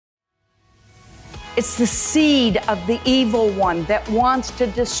It's the seed of the evil one that wants to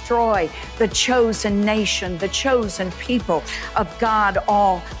destroy the chosen nation, the chosen people of God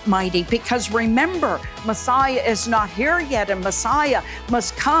Almighty. Because remember, Messiah is not here yet, and Messiah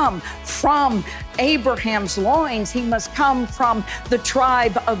must come from Abraham's loins. He must come from the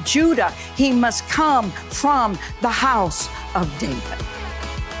tribe of Judah. He must come from the house of David.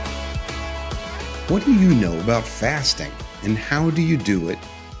 What do you know about fasting, and how do you do it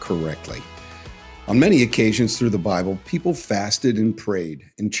correctly? On many occasions through the Bible, people fasted and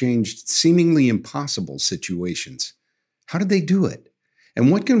prayed and changed seemingly impossible situations. How did they do it? And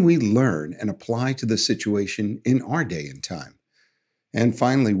what can we learn and apply to the situation in our day and time? And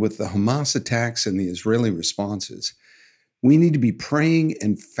finally, with the Hamas attacks and the Israeli responses, we need to be praying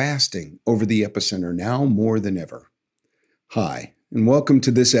and fasting over the epicenter now more than ever. Hi, and welcome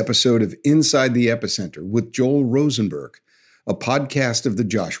to this episode of Inside the Epicenter with Joel Rosenberg, a podcast of the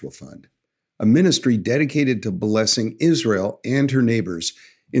Joshua Fund, a ministry dedicated to blessing Israel and her neighbors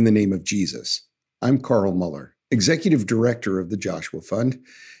in the name of Jesus. I'm Carl Muller, Executive Director of the Joshua Fund,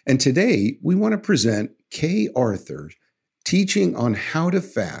 and today we want to present Kay Arthur's teaching on how to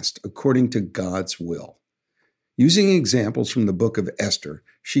fast according to God's will. Using examples from the book of Esther,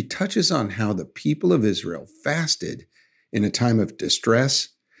 she touches on how the people of Israel fasted in a time of distress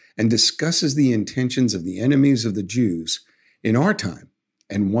and discusses the intentions of the enemies of the Jews in our time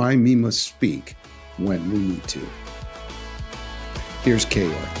and why we must speak when we need to. Here's Kay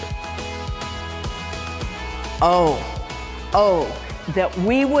Arthur. That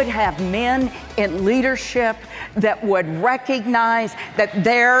we would have men in leadership that would recognize that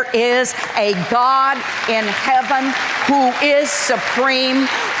there is a God in heaven who is supreme,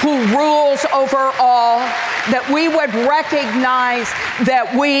 who rules over all, that we would recognize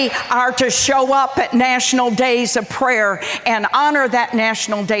that we are to show up at national days of prayer and honor that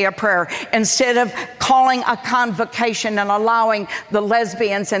national day of prayer instead of calling a convocation and allowing the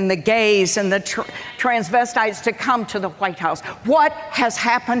lesbians and the gays and the transvestites to come to the White House. What has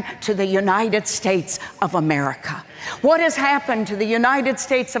happened to the United States of America? What has happened to the United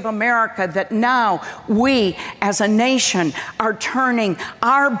States of America that now we as a nation are turning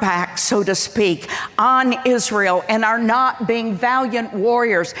our back, so to speak, on Israel and are not being valiant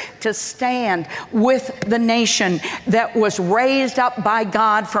warriors to stand with the nation that was raised up by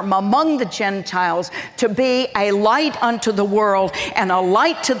God from among the Gentiles to be a light unto the world and a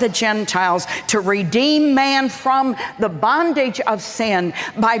light to the Gentiles, to redeem man from the bondage of sin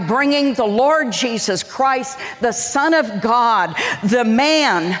by bringing the Lord Jesus Christ, the Son of God, the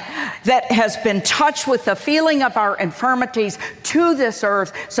man that has been touched with the feeling of our infirmities to this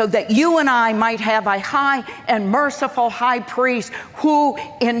earth, so that you and I might have a high and merciful high priest who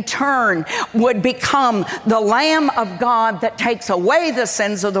in turn would become the Lamb of God that takes away the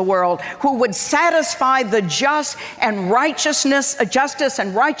sins of the world, who would satisfy the justice and righteousness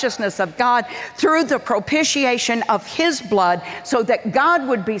of God through the propitiation of his blood, so that God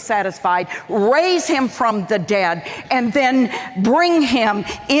would be satisfied, raise him from the dead, and then bring him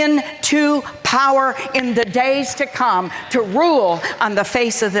into power in the days to come to rule on the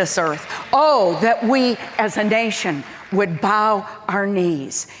face of this earth. Oh, that we as a nation would bow our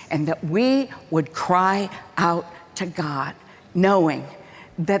knees and that we would cry out to God, knowing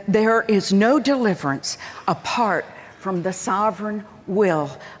that there is no deliverance apart from the sovereign will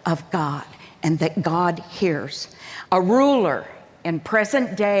of God, and that God hears. A ruler in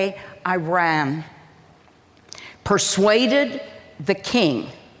present-day Iran persuaded the king,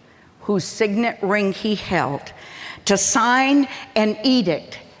 whose signet ring he held, to sign an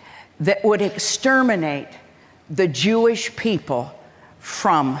edict that would exterminate the Jewish people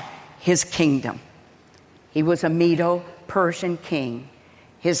from his kingdom. He was a Medo-Persian king.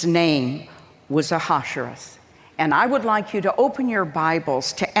 His name was Ahasuerus. And I would like you to open your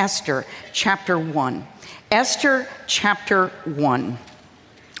Bibles to Esther chapter 1. Esther chapter 1.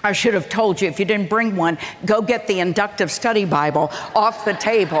 I should have told you, if you didn't bring one, go get the Inductive Study Bible off the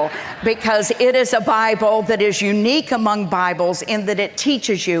table, because it is a Bible that is unique among Bibles in that it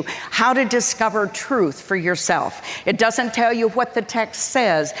teaches you how to discover truth for yourself. It doesn't tell you what the text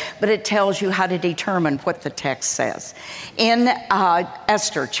says, but it tells you how to determine what the text says. In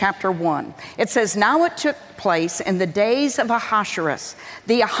Esther chapter 1, it says, "Now it took place in the days of Ahasuerus,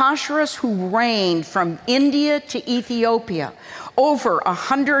 the Ahasuerus who reigned from India to Ethiopia, over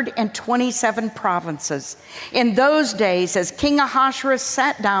 127 provinces. In those days, as King Ahasuerus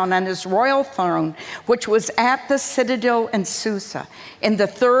sat down on his royal throne, which was at the citadel in Susa, in the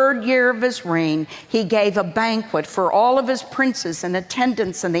 3rd year of his reign, he gave a banquet for all of his princes and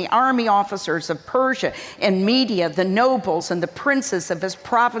attendants and the army officers of Persia and Media, the nobles and the princes of his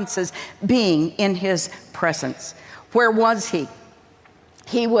provinces being in his presence. Where was he?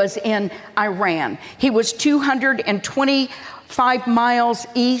 He was in Iran. He was 225 miles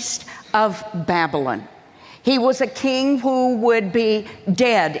east of Babylon. He was a king who would be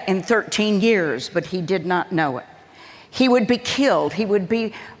dead in 13 years, but he did not know it. He would be killed. He would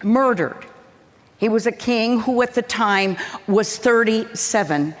be murdered. He was a king who at the time was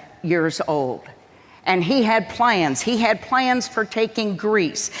 37 years old. And he had plans. He had plans for taking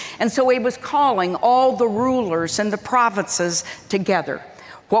Greece. And so he was calling all the rulers and the provinces together.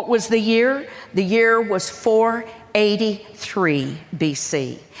 What was the year? The year was 483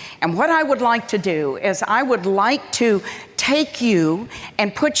 BC. And what I would like to do is I would like to take you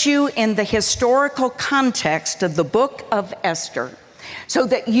and put you in the historical context of the book of Esther, so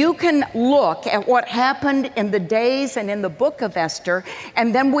that you can look at what happened in the days and in the book of Esther,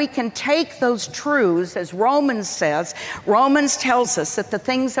 and then we can take those truths, as Romans says. Romans tells us that the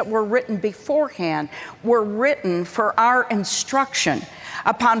things that were written beforehand were written for our instruction,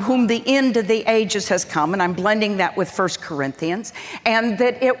 upon whom the end of the ages has come, and I'm blending that with 1 Corinthians, and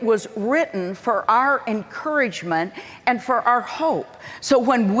that it was written for our encouragement and for our hope. So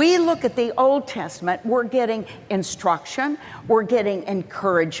when we look at the Old Testament, we're getting instruction, we're getting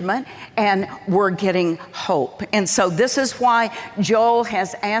encouragement, and we're getting hope. And so this is why Joel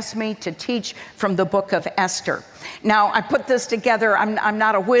has asked me to teach from the book of Esther. Now, I put this together. I'm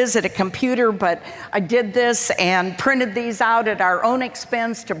not a whiz at a computer, but I did this and printed these out at our own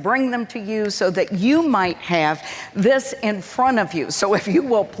expense to bring them to you so that you might have this in front of you. So if you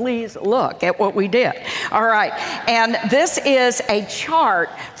will please look at what we did. All right. And this is a chart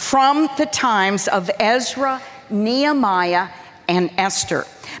from the times of Ezra, Nehemiah, and Esther.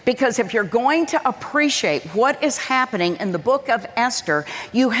 Because if you're going to appreciate what is happening in the book of Esther,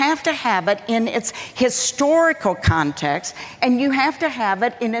 you have to have it in its historical context, and you have to have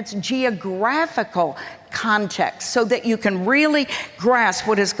it in its geographical context so that you can really grasp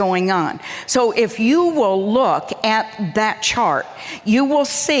what is going on. So if you will look at that chart, you will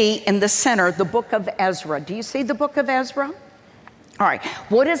see in the center the book of Ezra. Do you see the book of Ezra? All right,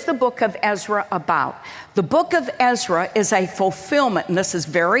 what is the book of Ezra about? The book of Ezra is a fulfillment, and this is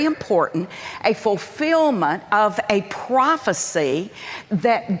very important, a fulfillment of a prophecy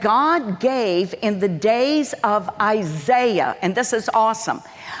that God gave in the days of Isaiah, and this is awesome.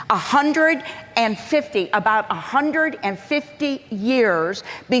 About 150 years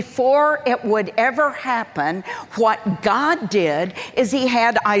before it would ever happen, what God did is he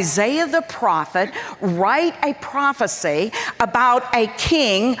had Isaiah the prophet write a prophecy about a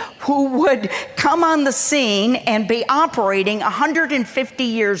king who would come on the scene and be operating 150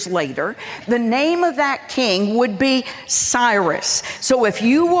 years later. The name of that king would be Cyrus. So if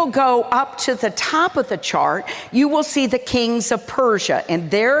you will go up to the top of the chart, you will see the kings of Persia, and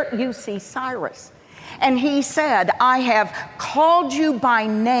there you see Cyrus. And he said, I have called you by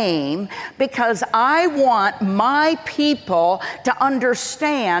name because I want my people to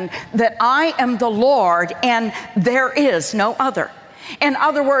understand that I am the Lord and there is no other. In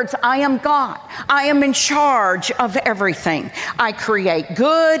other words, I am God. I am in charge of everything. I create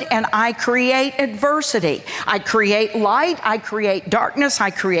good and I create adversity. I create light, I create darkness, I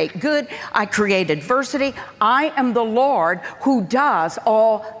create good, I create adversity. I am the Lord who does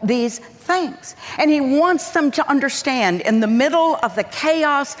all these things. And he wants them to understand in the middle of the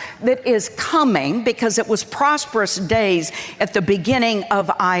chaos that is coming, because it was prosperous days at the beginning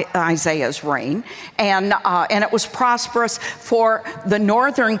of Isaiah's reign, and it was prosperous for the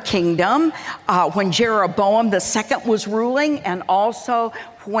northern kingdom when Jeroboam II was ruling, and also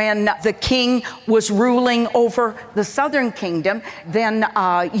when the king was ruling over the southern kingdom. Then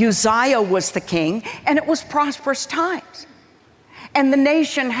Uzziah was the king, and it was prosperous times. And the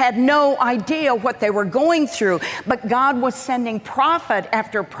nation had no idea what they were going through, but God was sending prophet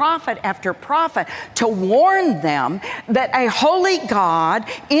after prophet after prophet to warn them that a holy God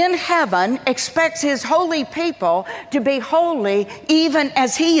in heaven expects his holy people to be holy even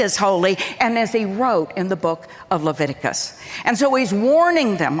as he is holy, and as he wrote in the book of Leviticus. And so he's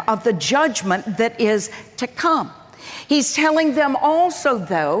warning them of the judgment that is to come. He's telling them also,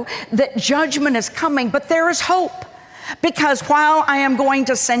 though, that judgment is coming, but there is hope. Because while I am going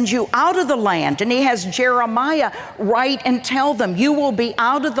to send you out of the land, and he has Jeremiah write and tell them, you will be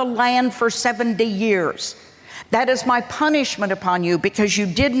out of the land for 70 years. That is my punishment upon you, because you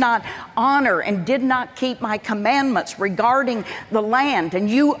did not honor and did not keep my commandments regarding the land. And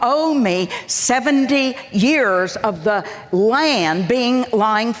you owe me 70 years of the land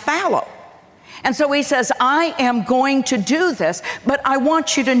lying fallow. And so he says, I am going to do this, but I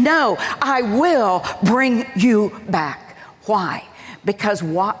want you to know I will bring you back. Why? Because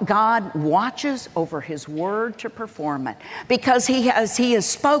God watches over his word to perform it. Because he has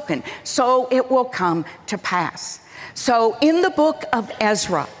spoken, so it will come to pass. So in the book of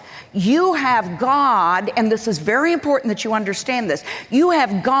Ezra, you have God, and this is very important that you understand this, you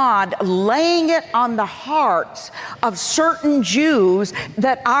have God laying it on the hearts of certain Jews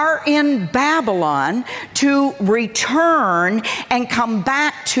that are in Babylon to return and come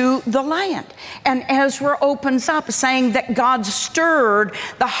back to the land. And Ezra opens up saying that God stirred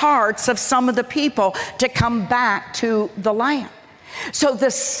the hearts of some of the people to come back to the land. So the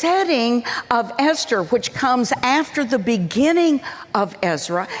setting of Esther, which comes after the beginning of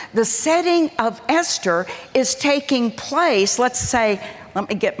Ezra, the setting of Esther is taking place, let's say, let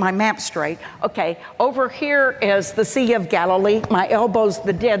me get my map straight. Okay, over here is the Sea of Galilee. My elbow's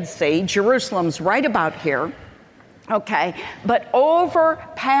the Dead Sea. Jerusalem's right about here. Okay, but over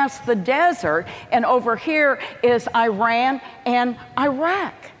past the desert and over here is Iran and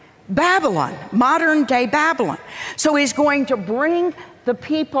Iraq. Babylon, modern day Babylon. So he's going to bring the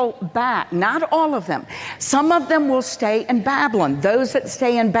people back, not all of them. Some of them will stay in Babylon. Those that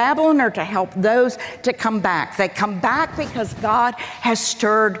stay in Babylon are to help those to come back. They come back because God has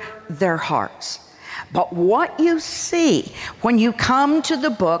stirred their hearts. But what you see when you come to the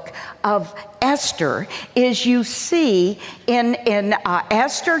book of Esther is you see in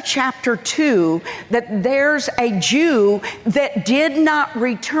Esther chapter 2 that there's a Jew that did not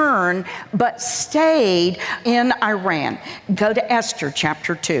return but stayed in Iran. Go to Esther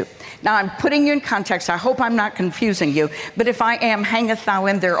chapter 2. Now, I'm putting you in context. I hope I'm not confusing you, but if I am, hangeth thou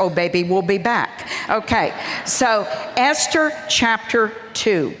in there, oh baby, we'll be back. Okay, so Esther chapter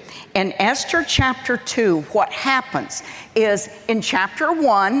 2. In Esther chapter 2, what happens is in chapter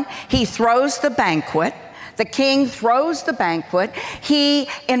 1, he throws the banquet. The king throws the banquet. He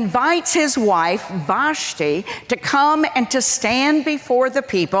invites his wife, Vashti, to come and to stand before the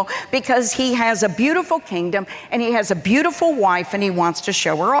people because he has a beautiful kingdom and he has a beautiful wife and he wants to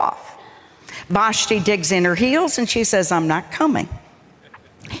show her off. Vashti digs in her heels and she says, I'm not coming.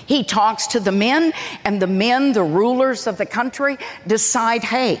 He talks to the men, and the men, the rulers of the country, decide,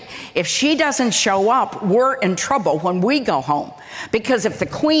 hey, if she doesn't show up, we're in trouble when we go home. Because if the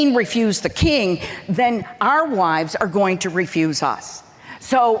queen refused the king, then our wives are going to refuse us.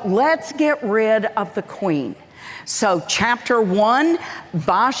 So let's get rid of the queen. So chapter 1,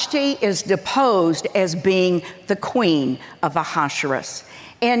 Vashti is deposed as being the queen of Ahasuerus.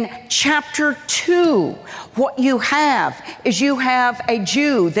 In chapter 2, what you have is you have a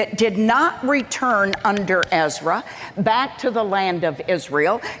Jew that did not return under Ezra back to the land of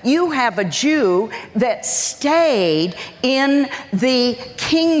Israel. You have a Jew that stayed in the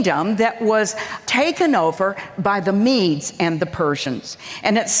kingdom that was taken over by the Medes and the Persians.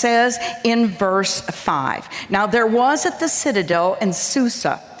 And it says in verse 5, now there was at the citadel in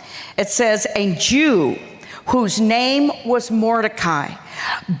Susa, it says, a Jew whose name was Mordecai,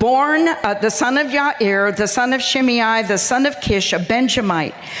 born the son of Yair, the son of Shimei, the son of Kish, a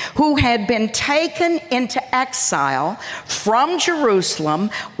Benjamite, who had been taken into exile from Jerusalem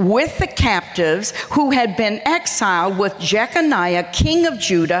with the captives who had been exiled with Jeconiah, king of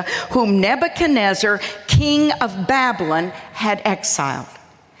Judah, whom Nebuchadnezzar, king of Babylon, had exiled.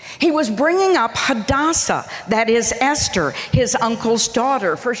 He was bringing up Hadassah, that is Esther, his uncle's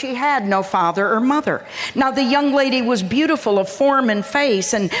daughter, for she had no father or mother. Now the young lady was beautiful of form and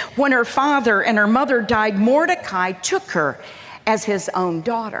face, and when her father and her mother died, Mordecai took her as his own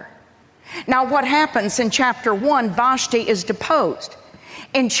daughter. Now what happens in chapter 1, Vashti is deposed.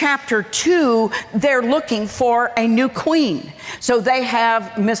 In chapter 2, they're looking for a new queen. So they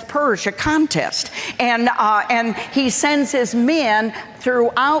have Miss Persia contest. And he sends his men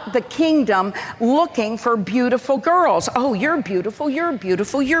throughout the kingdom looking for beautiful girls. Oh, you're beautiful, you're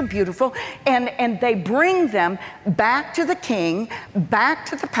beautiful, you're beautiful. And they bring them back to the king, back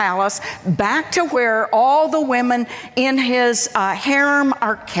to the palace, back to where all the women in his harem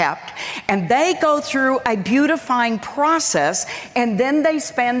are kept. And they go through a beautifying process, and then they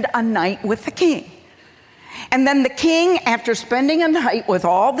spend a night with the king. And then the king, after spending a night with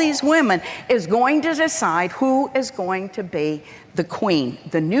all these women, is going to decide who is going to be the queen,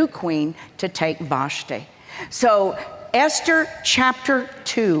 the new queen to take Vashti. So Esther chapter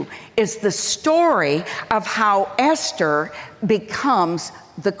 2 is the story of how Esther becomes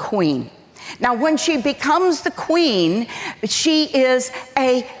the queen. Now, when she becomes the queen, she is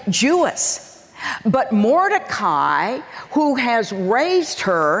a Jewess. But Mordecai, who has raised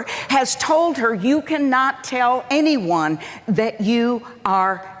her, has told her, you cannot tell anyone that you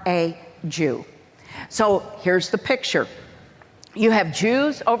are a Jew. So here's the picture. You have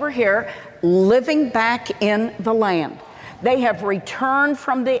Jews over here living back in the land. They have returned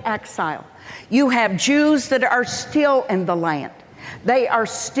from the exile. You have Jews that are still in the land. They are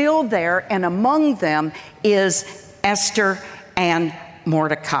still there, and among them is Esther and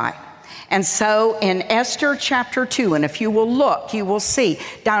Mordecai. And so in Esther chapter 2, and if you will look, you will see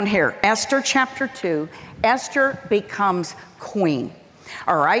down here, Esther chapter 2, Esther becomes queen.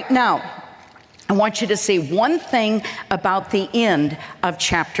 All right, now, I want you to see one thing about the end of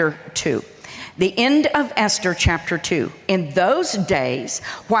chapter 2. The end of Esther chapter 2. In those days,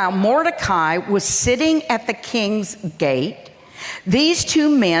 while Mordecai was sitting at the king's gate, these two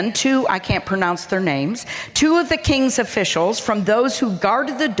men, I can't pronounce their names, two of the king's officials from those who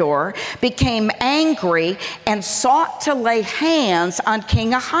guarded the door became angry and sought to lay hands on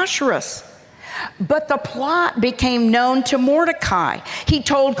King Ahasuerus. But the plot became known to Mordecai. He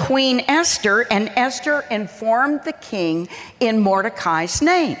told Queen Esther, and Esther informed the king in Mordecai's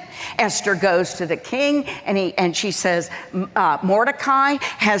name. Esther goes to the king, and she says, Mordecai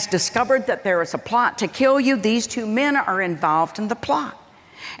has discovered that there is a plot to kill you. These two men are involved in the plot.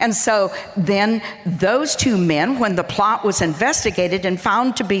 And so then those two men, when the plot was investigated and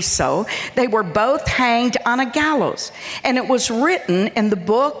found to be so, they were both hanged on a gallows. And it was written in the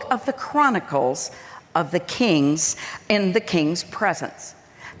book of the Chronicles of the kings in the king's presence.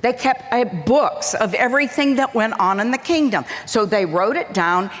 They kept books of everything that went on in the kingdom. So they wrote it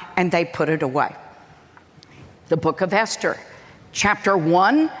down and they put it away. The book of Esther, chapter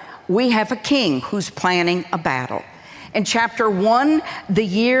 1, we have a king who's planning a battle. In chapter 1, the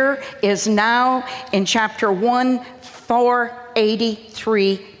year is now, in chapter 1,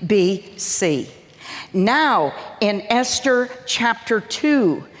 483 BC. Now, in Esther chapter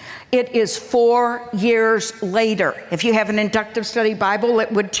 2, it is 4 years later. If you have an inductive study Bible, it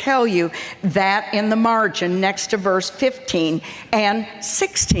would tell you that in the margin next to verse 15 and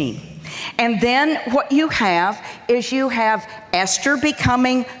 16. And then what you have is you have Esther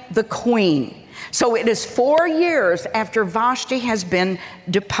becoming the queen. So it is 4 years after Vashti has been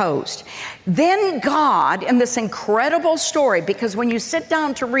deposed. Then God, in this incredible story, because when you sit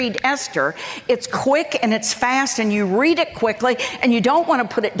down to read Esther, it's quick and it's fast and you read it quickly and you don't want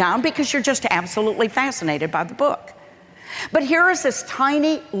to put it down because you're just absolutely fascinated by the book. But here is this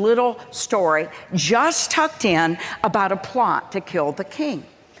tiny little story just tucked in about a plot to kill the king.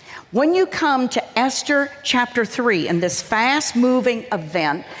 When you come to Esther chapter 3, in this fast-moving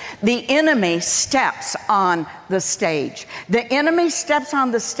event, the enemy steps on the stage. The enemy steps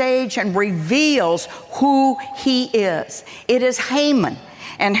on the stage and reveals who he is. It is Haman.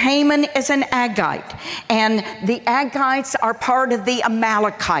 And Haman is an Agagite. And the Agagites are part of the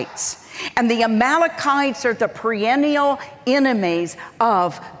Amalekites. And the Amalekites are the perennial enemies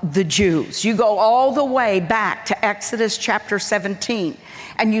of the Jews. You go all the way back to Exodus chapter 17.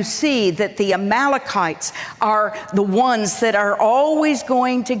 And you see that the Amalekites are the ones that are always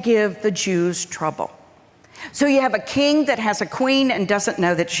going to give the Jews trouble. So you have a king that has a queen and doesn't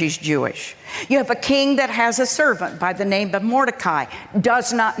know that she's Jewish. You have a king that has a servant by the name of Mordecai,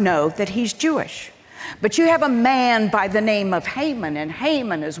 does not know that he's Jewish. But you have a man by the name of Haman, and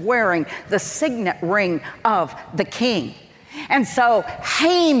Haman is wearing the signet ring of the king. And so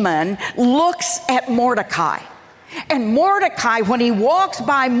Haman looks at Mordecai. And Mordecai, when he walks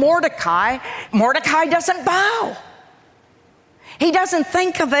by Mordecai, Mordecai doesn't bow. He doesn't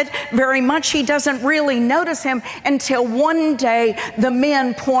think of it very much. He doesn't really notice him until one day the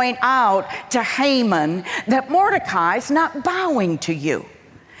men point out to Haman that Mordecai's not bowing to you.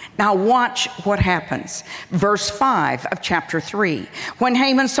 Now watch what happens. Verse 5 of chapter 3. When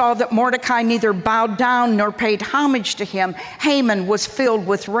Haman saw that Mordecai neither bowed down nor paid homage to him, Haman was filled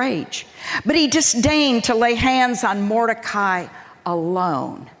with rage. But he disdained to lay hands on Mordecai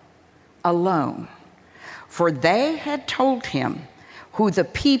alone. For they had told him who the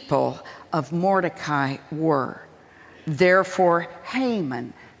people of Mordecai were. Therefore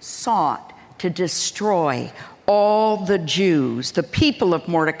Haman sought to destroy all the Jews, the people of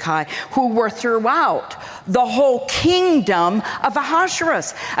Mordecai, who were throughout the whole kingdom of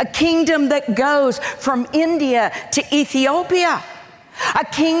Ahasuerus, a kingdom that goes from India to Ethiopia, a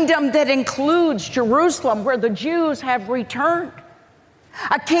kingdom that includes Jerusalem, where the Jews have returned.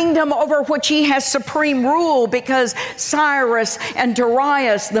 A kingdom over which he has supreme rule, because Cyrus and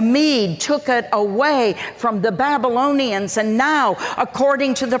Darius the Mede took it away from the Babylonians. And now,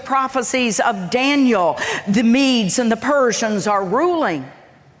 according to the prophecies of Daniel, the Medes and the Persians are ruling.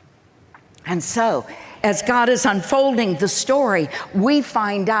 And so, as God is unfolding the story, we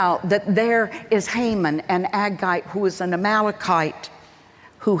find out that there is Haman, an Agagite who is an Amalekite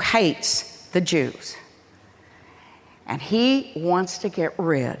who hates the Jews. And he wants to get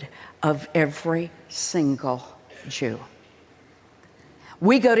rid of every single Jew.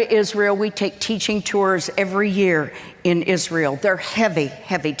 We go to Israel. We take teaching tours every year in Israel. They're heavy,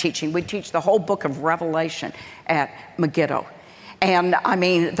 heavy teaching. We teach the whole book of Revelation at Megiddo. And I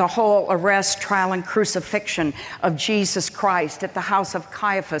mean, the whole arrest, trial, and crucifixion of Jesus Christ at the house of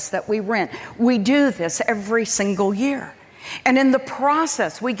Caiaphas that we rent. We do this every single year. And in the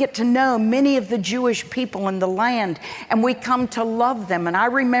process, we get to know many of the Jewish people in the land, and we come to love them. And I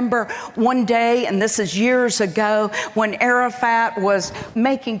remember one day, and this is years ago, when Arafat was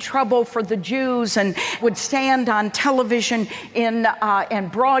making trouble for the Jews and would stand on television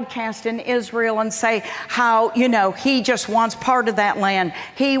and broadcast in Israel and say how, you know, he just wants part of that land.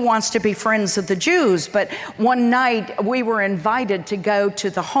 He wants to be friends of the Jews. But one night, we were invited to go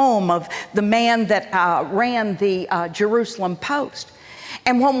to the home of the man that ran the Jerusalem Post.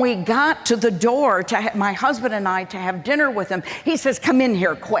 And when we got to the door, my husband and I, to have dinner with him, he says, "Come in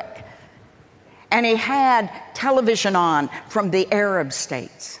here quick." And he had television on from the Arab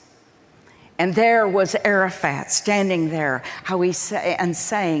states. And there was Arafat standing there,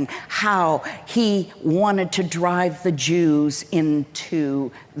 saying how he wanted to drive the Jews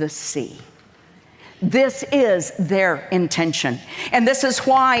into the sea. This is their intention. And this is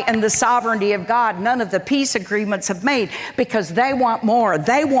why, in the sovereignty of God, none of the peace agreements have made, because they want more.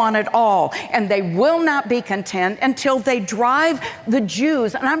 They want it all. And they will not be content until they drive the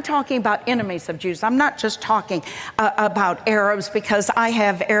Jews. And I'm talking about enemies of Jews. I'm not just talking about Arabs, because I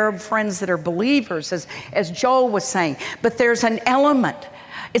have Arab friends that are believers, as Joel was saying. But there's an element.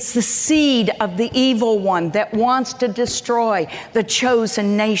 It's the seed of the evil one that wants to destroy the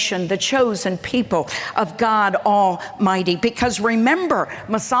chosen nation, the chosen people of God Almighty. Because remember,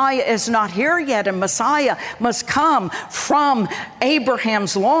 Messiah is not here yet, and Messiah must come from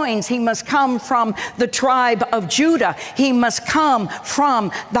Abraham's loins. He must come from the tribe of Judah. He must come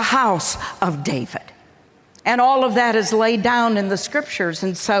from the house of David. And all of that is laid down in the scriptures.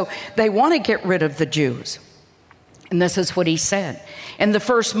 And so they want to get rid of the Jews. And this is what he said. In the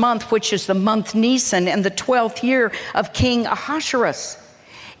first month, which is the month Nisan, in the 12th year of King Ahasuerus.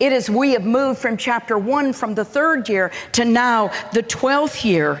 We have moved from chapter 1 from the 3rd year to now the 12th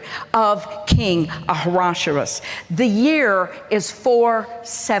year of King Ahasuerus. The year is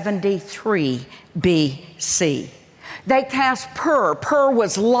 473 BC. They cast Pur. Pur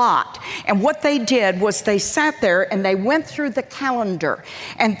was Lot. And what they did was they sat there and they went through the calendar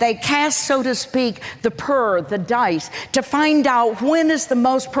and they cast, so to speak, the Pur, the dice, to find out when is the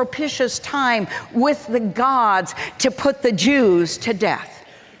most propitious time with the gods to put the Jews to death.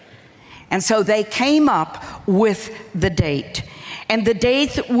 And so they came up with the date. And the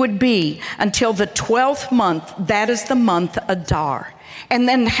date would be until the 12th month, that is the month Adar. And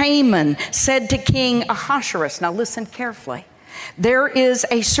then Haman said to King Ahasuerus, now listen carefully, there is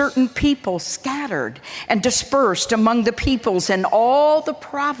a certain people scattered and dispersed among the peoples in all the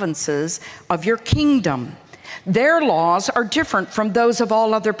provinces of your kingdom. Their laws are different from those of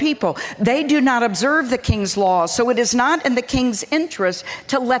all other people. They do not observe the king's laws, so it is not in the king's interest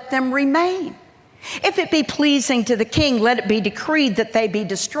to let them remain. If it be pleasing to the king, let it be decreed that they be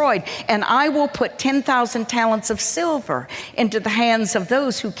destroyed, and I will put 10,000 talents of silver into the hands of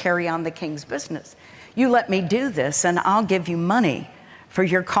those who carry on the king's business. You let me do this, and I'll give you money for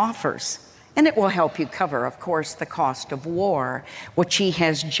your coffers. And it will help you cover, of course, the cost of war, which he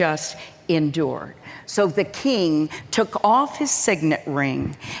has just endured. So the king took off his signet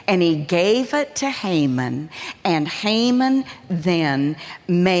ring and he gave it to Haman, and Haman then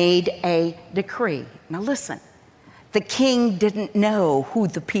made a decree. Now listen, the king didn't know who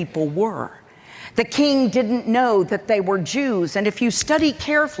the people were. The king didn't know that they were Jews. And if you study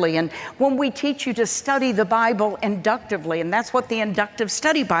carefully, and when we teach you to study the Bible inductively, and that's what the Inductive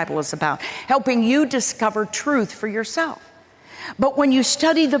Study Bible is about, helping you discover truth for yourself. But when you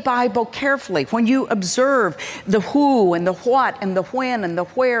study the Bible carefully, when you observe the who and the what and the when and the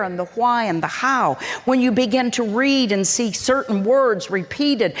where and the why and the how, when you begin to read and see certain words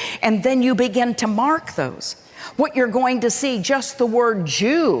repeated, and then you begin to mark those, what you're going to see, just the word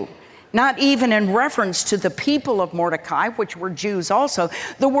Jew not even in reference to the people of Mordecai, which were Jews also.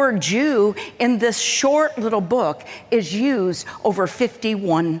 The word Jew in this short little book is used over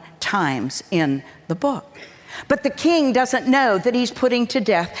 51 times in the book. But the king doesn't know that he's putting to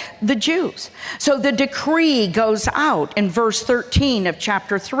death the Jews. So the decree goes out in verse 13 of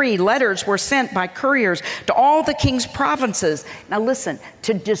chapter 3. Letters were sent by couriers to all the king's provinces. Now listen,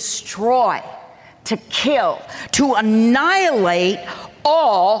 to destroy, to kill, to annihilate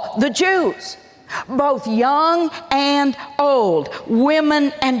all the Jews, both young and old,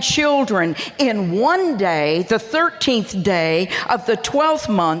 women and children, in one day, the 13th day of the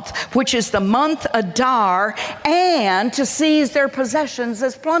 12th month, which is the month Adar, and to seize their possessions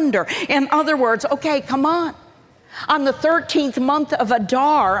as plunder. In other words, okay, come on. On the 13th month of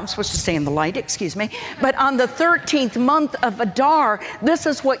Adar, I'm supposed to stay in the light, excuse me, but on the 13th month of Adar, this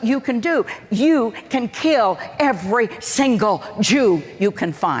is what you can do. You can kill every single Jew you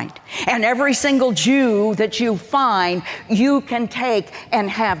can find. And every single Jew that you find, you can take and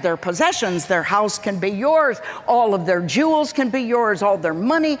have their possessions. Their house can be yours. All of their jewels can be yours. All their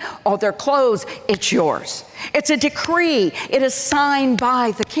money, all their clothes, it's yours. It's a decree. It is signed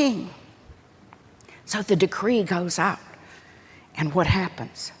by the king. So the decree goes out, and what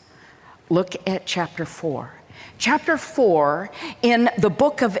happens? Look at chapter 4. Chapter 4 in the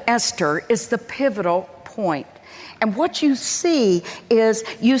book of Esther is the pivotal point. And what you see is,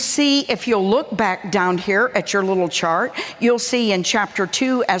 if you'll look back down here at your little chart, you'll see in chapter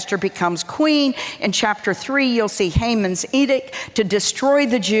 2, Esther becomes queen. In chapter 3, you'll see Haman's edict to destroy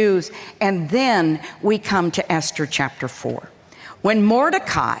the Jews. And then we come to Esther chapter 4. When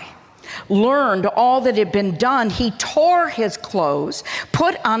Mordecai learned all that had been done, he tore his clothes,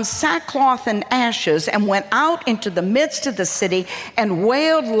 put on sackcloth and ashes, and went out into the midst of the city and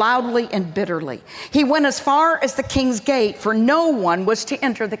wailed loudly and bitterly. He went as far as the king's gate, for no one was to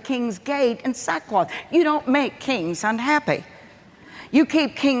enter the king's gate in sackcloth. You don't make kings unhappy. You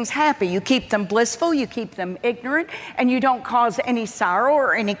keep kings happy. You keep them blissful. You keep them ignorant. And you don't cause any sorrow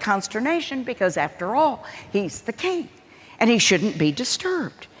or any consternation, because after all, he's the king and he shouldn't be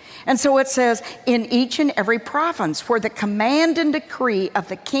disturbed. And so it says, in each and every province where the command and decree of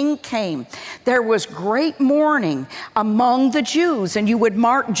the king came, there was great mourning among the Jews. And you would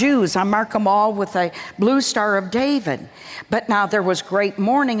mark Jews. I mark them all with a blue star of David. But now there was great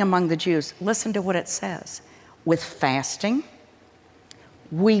mourning among the Jews. Listen to what it says. With fasting,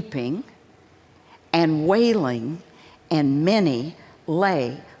 weeping, and wailing, and many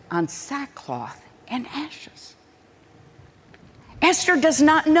lay on sackcloth and ashes. Esther does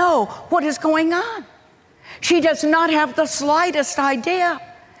not know what is going on. She does not have the slightest idea.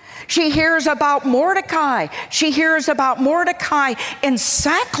 She hears about Mordecai. She hears about Mordecai in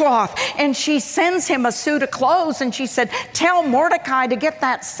sackcloth, and she sends him a suit of clothes, and she said, tell Mordecai to get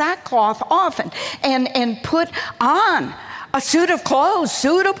that sackcloth off and put on a suit of clothes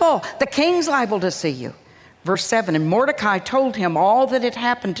suitable. The king's liable to see you. Verse 7, and Mordecai told him all that had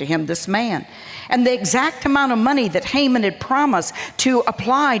happened to him, this man, and the exact amount of money that Haman had promised to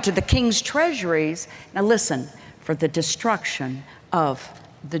apply to the king's treasuries. Now listen, for the destruction of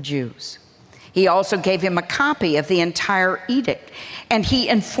the Jews. He also gave him a copy of the entire edict, and he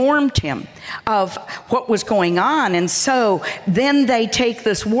informed him of what was going on. And so then they take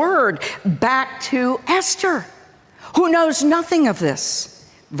this word back to Esther, who knows nothing of this.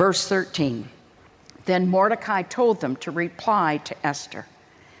 Verse 13. Then Mordecai told them to reply to Esther.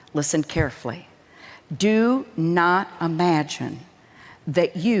 Listen carefully. Do not imagine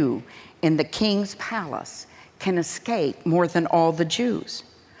that you in the king's palace can escape more than all the Jews.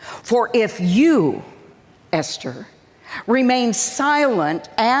 For if you, Esther, remain silent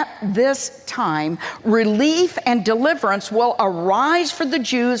at this time, relief and deliverance will arise for the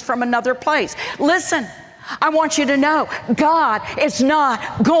Jews from another place. Listen. I want you to know, God is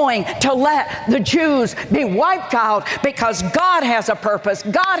not going to let the Jews be wiped out, because God has a purpose.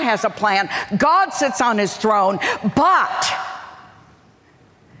 God has a plan. God sits on his throne. But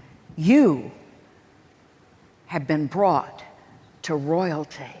you have been brought to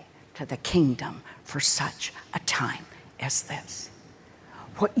royalty, to the kingdom, for such a time as this.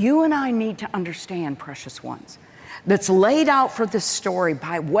 What you and I need to understand, precious ones, that's laid out for this story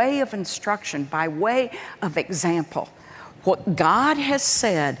by way of instruction, by way of example. What God has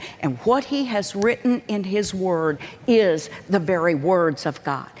said and what he has written in his word is the very words of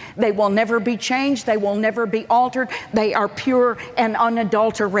God. They will never be changed. They will never be altered. They are pure and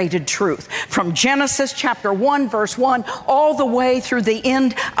unadulterated truth. From Genesis chapter 1, verse 1, all the way through the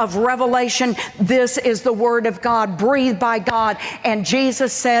end of Revelation, this is the word of God, breathed by God. And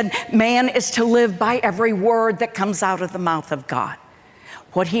Jesus said, man is to live by every word that comes out of the mouth of God.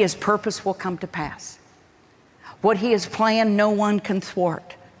 What he has purposed will come to pass. What he has planned, no one can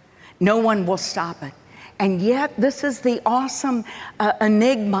thwart. No one will stop it. And yet, this is the awesome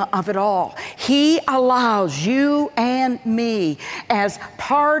enigma of it all. He allows you and me as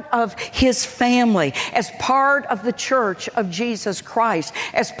part of his family, as part of the church of Jesus Christ,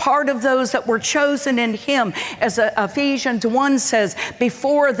 as part of those that were chosen in him, as Ephesians 1 says,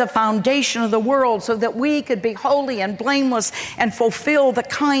 before the foundation of the world, so that we could be holy and blameless and fulfill the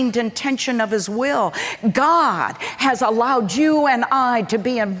kind intention of his will. God has allowed you and I to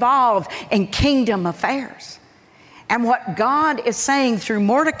be involved in kingdom affairs. And what God is saying through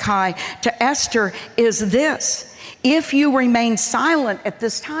Mordecai to Esther is this: if you remain silent at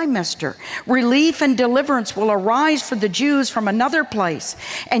this time, Esther, relief and deliverance will arise for the Jews from another place,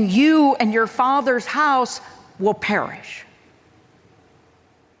 and you and your father's house will perish.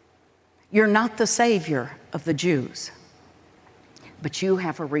 You're not the savior of the Jews, but you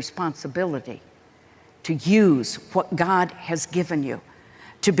have a responsibility to use what God has given you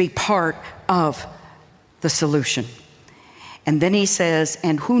to be part of the solution. And then he says,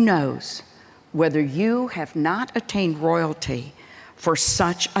 and who knows whether you have not attained royalty for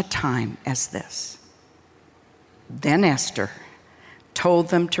such a time as this. Then Esther told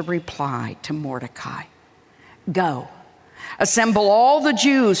them to reply to Mordecai, go, assemble all the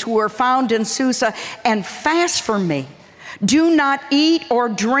Jews who are found in Susa and fast for me. Do not eat or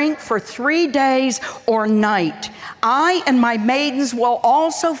drink for 3 days or night. I and my maidens will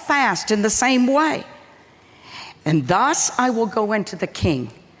also fast in the same way. And thus I will go into the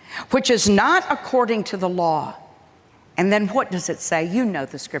king, which is not according to the law. And then what does it say? You know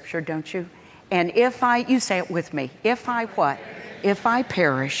the scripture, don't you? And if I, you say it with me, if I what? If I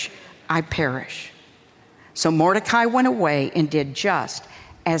perish, I perish. So Mordecai went away and did just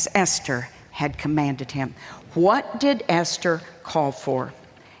as Esther had commanded him. What did Esther call for?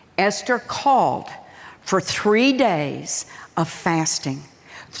 Esther called for 3 days of fasting.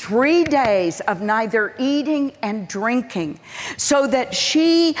 3 days of neither eating and drinking, so that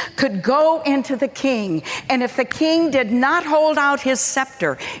she could go into the king. And if the king did not hold out his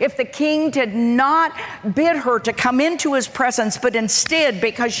scepter, if the king did not bid her to come into his presence, but instead,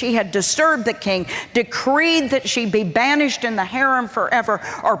 because she had disturbed the king, decreed that she be banished in the harem forever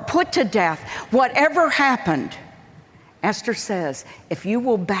or put to death, whatever happened, Esther says, if you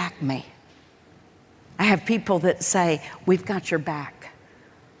will back me. I have people that say, we've got your back.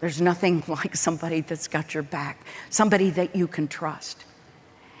 There's nothing like somebody that's got your back, somebody that you can trust.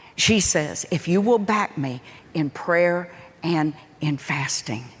 She says, if you will back me in prayer and in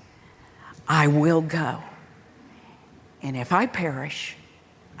fasting, I will go. And if I perish,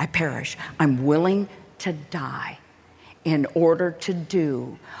 I perish. I'm willing to die in order to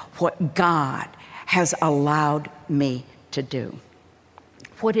do what God has allowed me to do.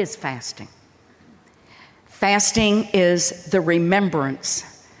 What is fasting? Fasting is the remembrance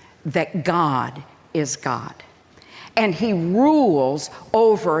that God is God, and he rules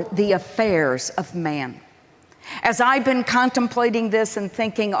over the affairs of man. As I've been contemplating this and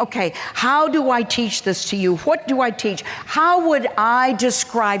thinking, okay, how do I teach this to you? What do I teach? How would I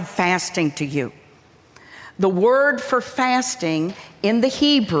describe fasting to you? The word for fasting in the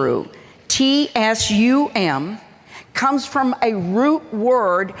Hebrew, T-S-U-M, comes from a root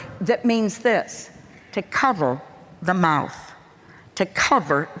word that means this: to cover the mouth. To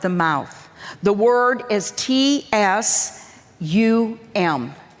cover the mouth. The word is T-S-U-M.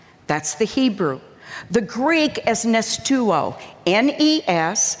 That's the Hebrew. The Greek is nestuo,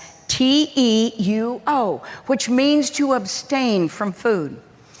 N-E-S-T-E-U-O, which means to abstain from food.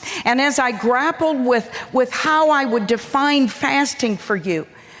 And as I grappled with how I would define fasting for you,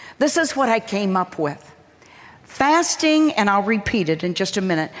 this is what I came up with. Fasting, and I'll repeat it in just a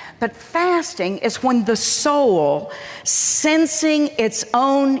minute, but fasting is when the soul, sensing its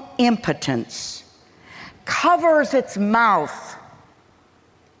own impotence, covers its mouth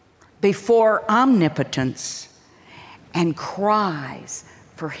before omnipotence and cries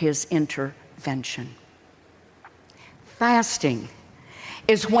for his intervention. Fasting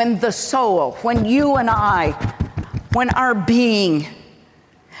is when the soul, when you and I, when our being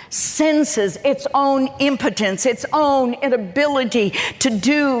senses its own impotence, its own inability to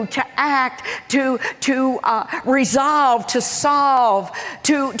do, to act, to resolve, to solve,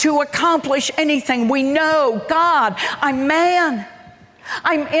 to accomplish anything. We know, God, I'm man.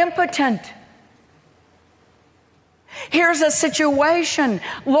 I'm impotent. Here's a situation.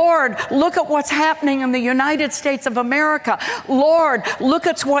 Lord, look at what's happening in the United States of America. Lord, look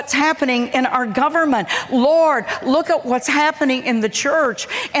at what's happening in our government. Lord, look at what's happening in the church.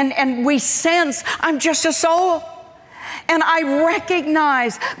 And we sense, I'm just a soul. and I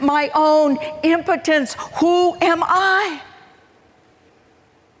recognize my own impotence. Who am I?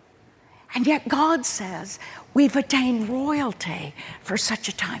 And yet God says we've attained royalty for such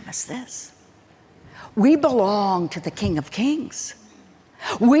a time as this. We belong to the King of Kings.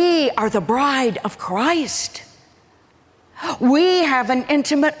 We are the bride of Christ. We have an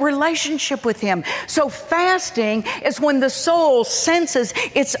intimate relationship with Him. So fasting is when the soul senses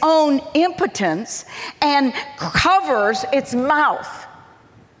its own impotence and covers its mouth.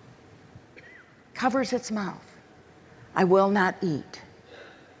 Covers its mouth. I will not eat.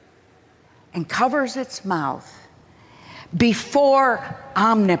 And covers its mouth before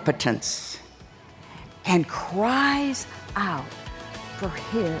omnipotence and cries out for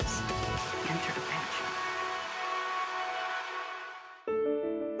His intervention.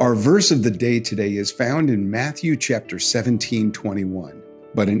 Our verse of the day today is found in Matthew chapter 17:21.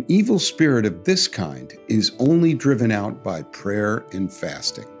 But an evil spirit of this kind is only driven out by prayer and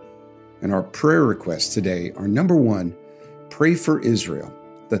fasting. And our prayer requests today are: number one, pray for Israel,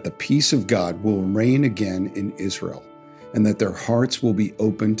 that the peace of God will reign again in Israel, and that their hearts will be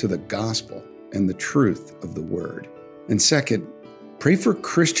open to the gospel and the truth of the word. And second, pray for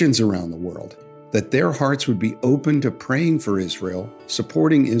Christians around the world, that their hearts would be open to praying for Israel,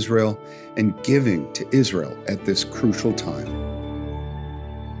 supporting Israel, and giving to Israel at this crucial time.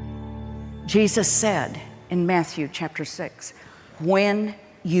 Jesus said in Matthew chapter 6, when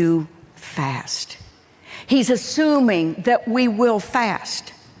you fast. He's assuming that we will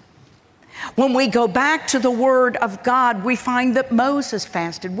fast. When we go back to the Word of God, we find that Moses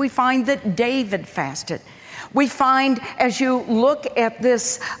fasted. We find that David fasted. We find, as you look at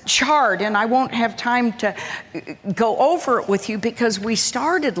this chart, and I won't have time to go over it with you because we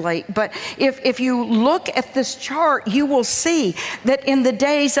started late, but if you look at this chart, you will see that in the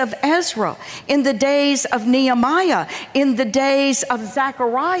days of Ezra, in the days of Nehemiah, in the days of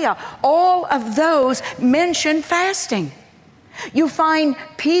Zechariah, all of those mention fasting. You find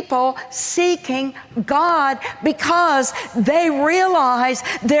people seeking God because they realize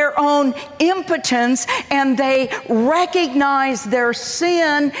their own impotence and they recognize their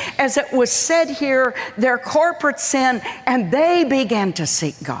sin, as it was said here, their corporate sin, and they began to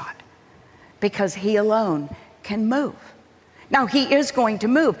seek God because He alone can move. Now, He is going to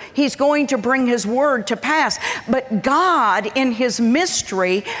move. He's going to bring His word to pass. But God, in His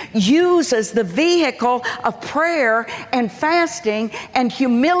mystery, uses the vehicle of prayer and fasting and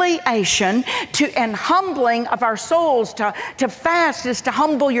humiliation and humbling of our souls. To fast is to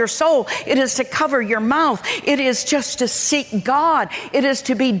humble your soul. It is to cover your mouth. It is just to seek God. It is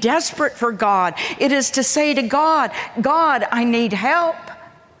to be desperate for God. It is to say to God, God, I need help.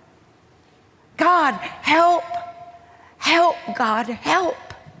 God, help. Help, God, help.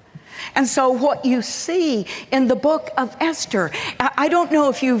 And so what you see in the book of Esther, I don't know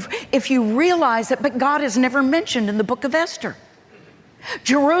if you realize it, but God is never mentioned in the book of Esther.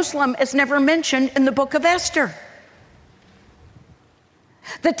 Jerusalem is never mentioned in the book of Esther.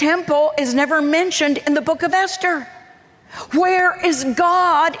 The temple is never mentioned in the book of Esther. Where is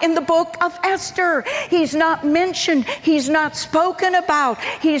God in the book of Esther? He's not mentioned. He's not spoken about.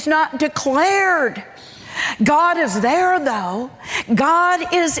 He's not declared. God is there, though.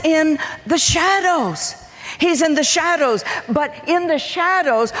 God is in the shadows. He's in the shadows, but in the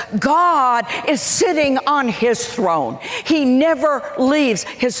shadows, God is sitting on His throne. He never leaves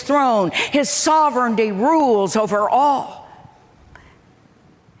His throne. His sovereignty rules over all.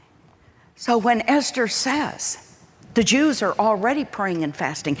 So when Esther says, the Jews are already praying and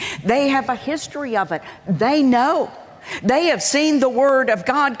fasting, they have a history of it. They know. They have seen the word of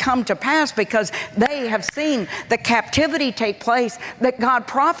God come to pass because they have seen the captivity take place that God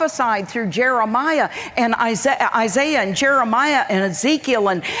prophesied through Jeremiah and Isaiah and Jeremiah and Ezekiel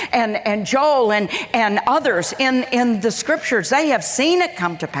and Joel and others in the scriptures. They have seen it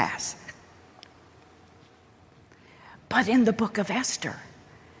come to pass. But in the book of Esther,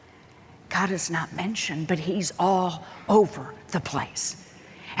 God is not mentioned, but He's all over the place.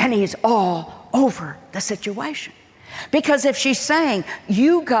 And He's all over the situation. Because if she's saying,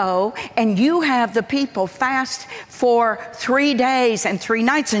 you go and you have the people fast for 3 days and 3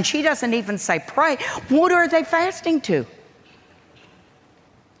 nights, and she doesn't even say pray, what are they fasting to?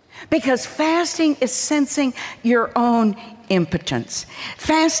 Because fasting is sensing your own impotence.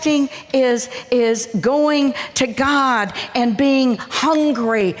 Fasting is going to God and being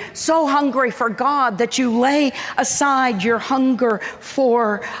hungry, so hungry for God that you lay aside your hunger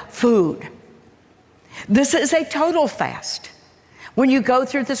for food. This is a total fast. When you go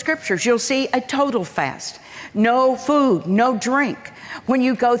through the scriptures, you'll see a total fast. No food, no drink, When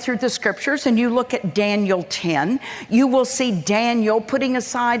you go through the scriptures and you look at Daniel 10, you will see Daniel putting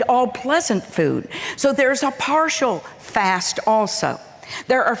aside all pleasant food. So there's a partial fast also.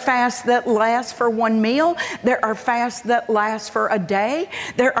 There are fasts that last for one meal. There are fasts that last for a day.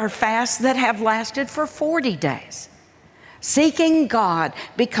 There are fasts that have lasted for 40 days. Seeking God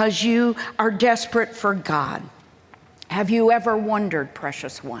because you are desperate for God. Have you ever wondered,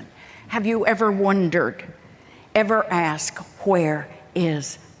 precious one? Have you ever wondered, ever asked, where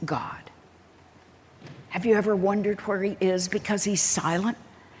is God? Have you ever wondered where he is because he's silent?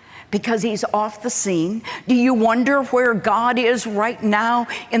 Because he's off the scene? Do you wonder where God is right now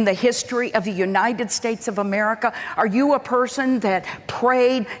in the history of the United States of America? Are you a person that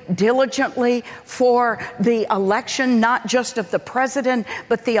prayed diligently for the election, not just of the president,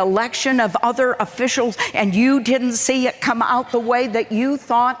 but the election of other officials, and you didn't see it come out the way that you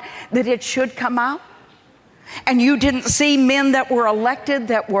thought that it should come out? And you didn't see men that were elected,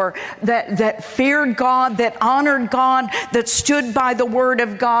 that feared God, that honored God, that stood by the word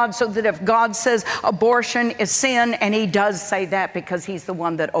of God, so that if God says abortion is sin, and he does say that because he's the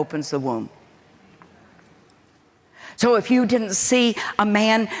one that opens the womb. So if you didn't see a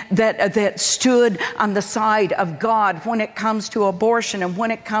man that stood on the side of God when it comes to abortion, and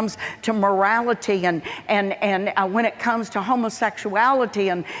when it comes to morality, and when it comes to homosexuality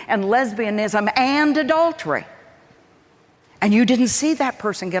and lesbianism and adultery, and you didn't see that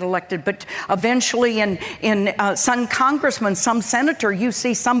person get elected, but eventually in some congressman, some senator, you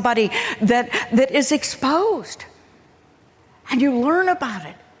see somebody that is exposed, and you learn about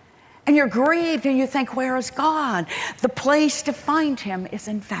it. And you're grieved and you think, where is God? The place to find him is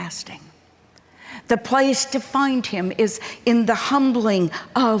in fasting. The place to find him is in the humbling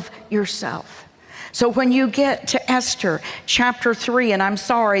of yourself. So when you get to Esther chapter 3, and I'm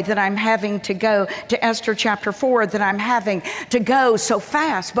sorry that I'm having to go to Esther chapter 4, that I'm having to go so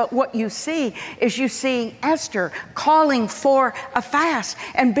fast, but what you see is you see Esther calling for a fast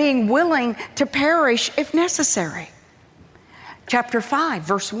and being willing to perish if necessary. Chapter 5,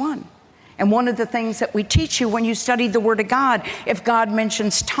 verse 1. And one of the things that we teach you when you study the Word of God, if God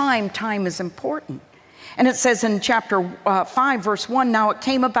mentions time, time is important. And it says in chapter 5, verse 1, now it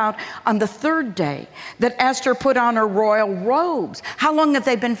came about on the third day that Esther put on her royal robes. How long have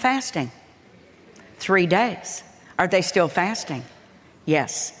they been fasting? 3 days. Are they still fasting?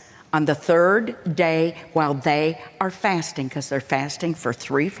 Yes. On the third day, while they are fasting, because they're fasting for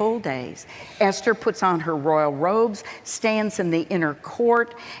 3 full days, Esther puts on her royal robes, stands in the inner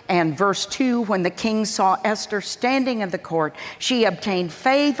court, and verse 2, when the king saw Esther standing in the court, she obtained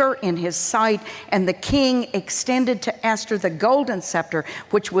favor in his sight, and the king extended to Esther the golden scepter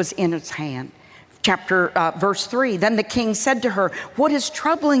which was in his hand. Verse 3, then the king said to her, what is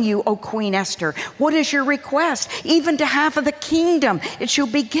troubling you, O Queen Esther? What is your request? Even to half of the kingdom it shall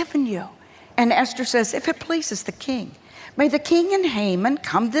be given you. And Esther says, if it pleases the king, may the king and Haman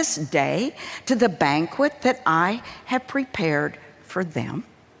come this day to the banquet that I have prepared for them.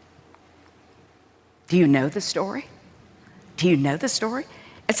 Do you know the story? Do you know the story?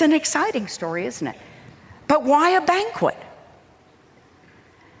 It's an exciting story, isn't it? But why a banquet?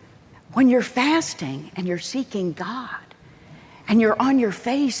 When you're fasting and you're seeking God and you're on your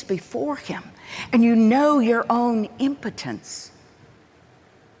face before him and you know your own impotence,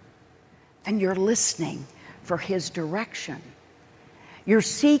 then you're listening for his direction. You're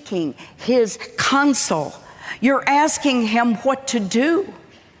seeking his counsel. You're asking him what to do.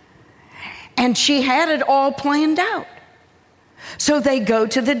 And she had it all planned out. So they go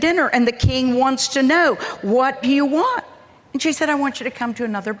to the dinner and the king wants to know, what do you want? And she said, I want you to come to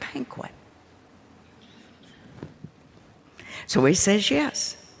another banquet. So he says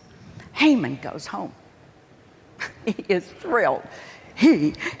yes. Haman goes home. He is thrilled.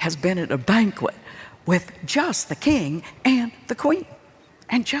 He has been at a banquet with just the king and the queen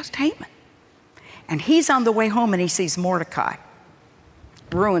and just Haman. And he's on the way home and he sees Mordecai.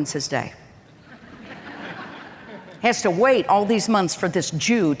 Ruins his day. Has to wait all these months for this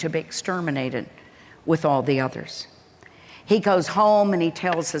Jew to be exterminated with all the others. He goes home and he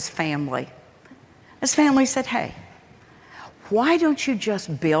tells his family. His family said, hey, why don't you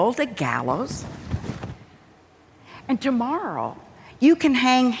just build a gallows and tomorrow you can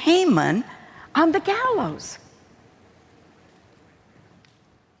hang Haman on the gallows.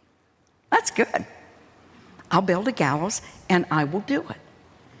 That's good. I'll build a gallows and I will do it.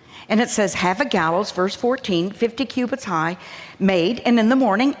 And it says, have a gallows, verse 14, 50 cubits high, made, and in the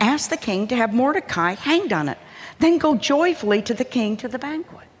morning ask the king to have Mordecai hanged on it. Then go joyfully to the king to the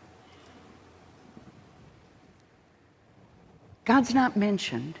banquet. God's not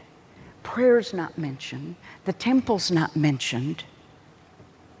mentioned. Prayer's not mentioned. The temple's not mentioned.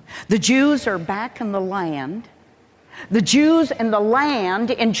 The Jews are back in the land. The Jews in the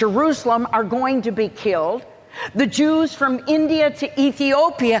land in Jerusalem are going to be killed. The Jews from India to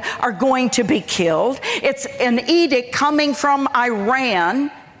Ethiopia are going to be killed. It's an edict coming from Iran.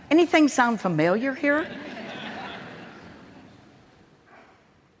 Anything sound familiar here?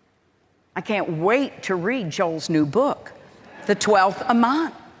 I can't wait to read Joel's new book, The 12th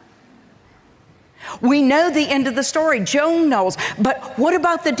Amman. We know the end of the story. Joel knows. But what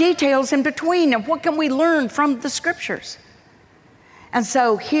about the details in between? And what can we learn from the scriptures? And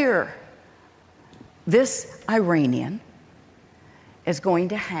so here, this Iranian is going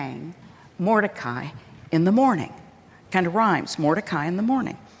to hang Mordecai in the morning. Kind of rhymes, Mordecai in the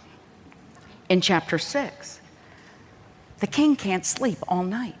morning. In chapter 6, the king can't sleep all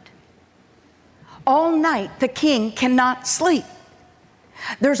night. All night, the king cannot sleep.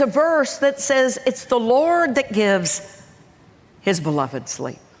 There's a verse that says it's the Lord that gives his beloved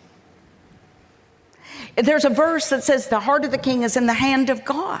sleep. There's a verse that says the heart of the king is in the hand of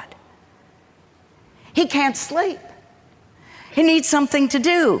God. He can't sleep. He needs something to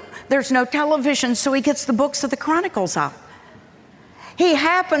do. There's no television, so he gets the books of the Chronicles out. He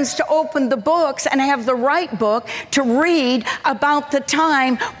happens to open the books and have the right book to read about the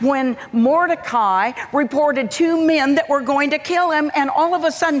time when Mordecai reported 2 men that were going to kill him, and all of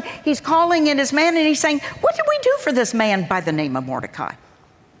a sudden he's calling in his man and he's saying, what did we do for this man by the name of Mordecai?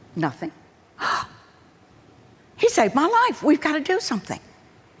 Nothing. He saved my life. We've got to do something.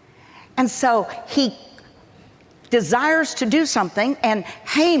 And so he desires to do something, and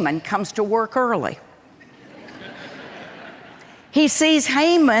Haman comes to work early. He sees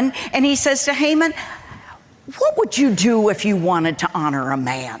Haman, and he says to Haman, what would you do if you wanted to honor a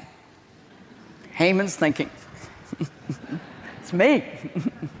man? Haman's thinking, it's me.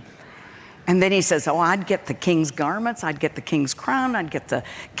 And then he says, oh, I'd get the king's garments, I'd get the king's crown, I'd get the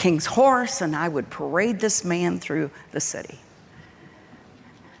king's horse, and I would parade this man through the city.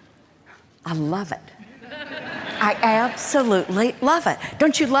 I love it. I absolutely love it.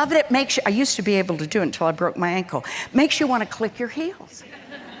 Don't you love it? It makes you, I used to be able to do it until I broke my ankle. Makes you want to click your heels.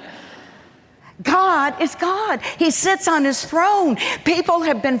 God is God. He sits on his throne. People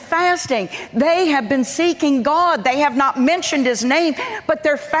have been fasting. They have been seeking God. They have not mentioned his name, but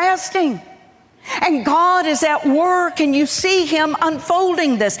they're fasting. And God is at work, and you see him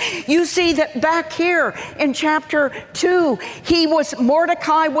unfolding this. You see that back here in chapter 2,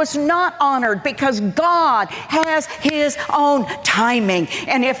 Mordecai was not honored because God has his own timing.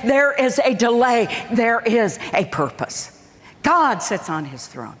 And if there is a delay, there is a purpose. God sits on his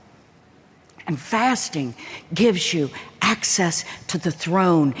throne. And fasting gives you access to the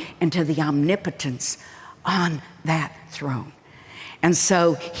throne and to the omnipotence on that throne. And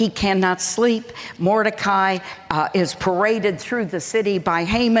so he cannot sleep. Mordecai is paraded through the city by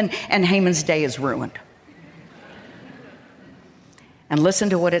Haman, and Haman's day is ruined. And listen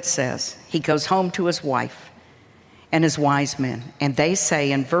to what it says. He goes home to his wife and his wise men, and they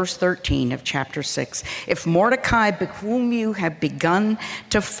say in verse 13 of chapter 6, if Mordecai, by whom you have begun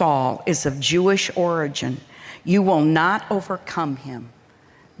to fall, is of Jewish origin, you will not overcome him,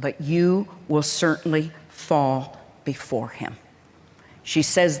 but you will certainly fall before him. She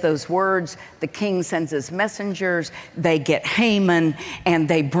says those words, the king sends his messengers, they get Haman, and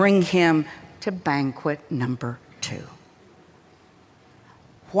they bring him to banquet number 2.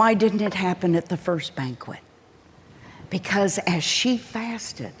 Why didn't it happen at the first banquet? Because as she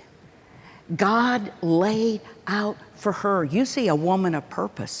fasted, God laid out for her. You see a woman of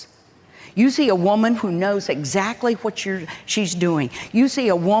purpose. You see a woman who knows exactly what she's doing. You see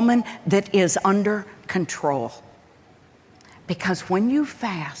a woman that is under control. Because when you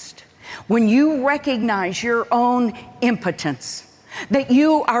fast, when you recognize your own impotence, that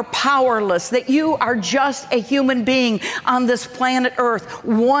you are powerless, that you are just a human being on this planet Earth,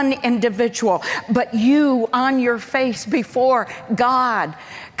 one individual, but you on your face before God,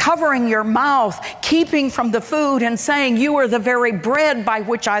 covering your mouth, keeping from the food and saying, you are the very bread by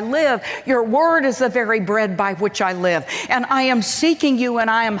which I live. Your word is the very bread by which I live. And I am seeking you, and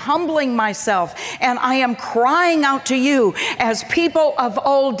I am humbling myself, and I am crying out to you as people of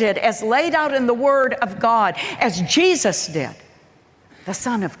old did, as laid out in the word of God, as Jesus did, the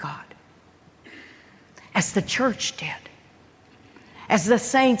Son of God, as the church did, as the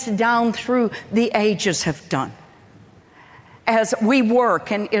saints down through the ages have done. As we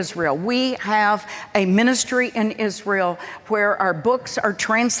work in Israel, we have a ministry in Israel where our books are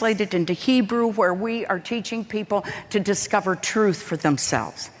translated into Hebrew, where we are teaching people to discover truth for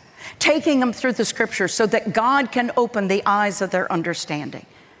themselves, taking them through the scriptures so that God can open the eyes of their understanding.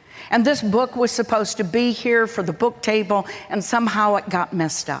 And this book was supposed to be here for the book table, and somehow it got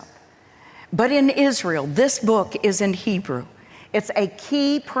messed up. But in Israel, this book is in Hebrew. It's a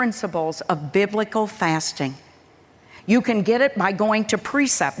key principles of biblical fasting. You can get it by going to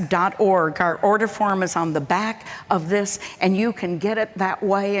precept.org. Our order form is on the back of this, and you can get it that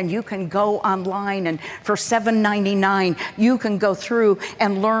way, and you can go online, and for $7.99, you can go through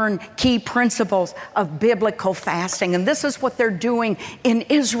and learn key principles of biblical fasting. And this is what they're doing in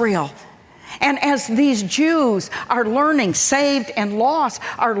Israel. And as these Jews are learning, saved and lost,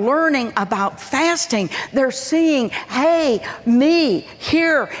 are learning about fasting, they're seeing, hey, me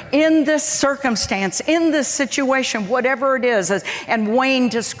here in this circumstance, in this situation, whatever it is, and Wayne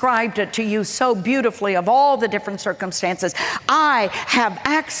described it to you so beautifully of all the different circumstances, I have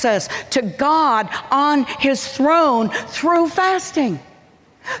access to God on His throne through fasting,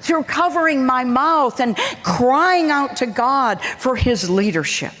 through covering my mouth and crying out to God for His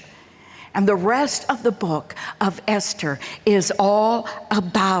leadership. And the rest of the book of Esther is all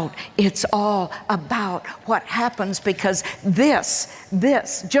about what happens, because this,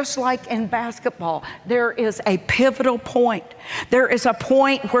 just like in basketball, there is a pivotal point. There is a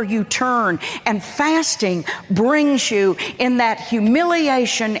point where you turn, and fasting brings you in that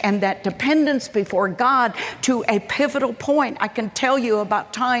humiliation and that dependence before God to a pivotal point. I can tell you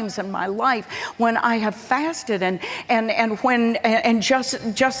about times in my life when I have fasted and just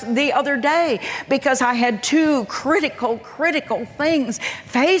the other day, because I had two critical things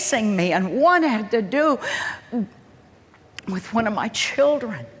facing me, and one had to do with one of my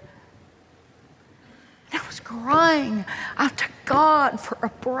children. And I was crying out to God for a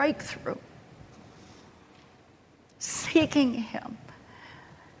breakthrough, seeking Him,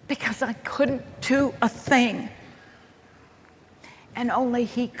 because I couldn't do a thing, and only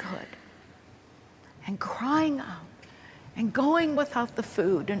He could. And crying out and going without the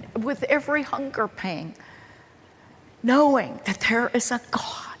food, and with every hunger pang, knowing that there is a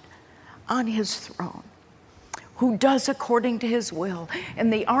God on His throne who does according to His will in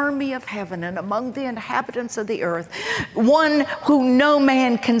the army of heaven and among the inhabitants of the earth, one who no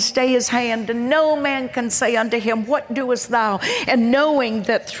man can stay His hand, and no man can say unto Him, what doest thou? And knowing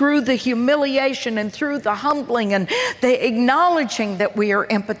that through the humiliation and through the humbling and the acknowledging that we are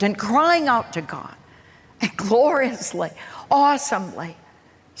impotent, crying out to God, and gloriously, awesomely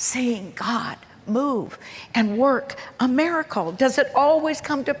seeing God move and work a miracle. Does it always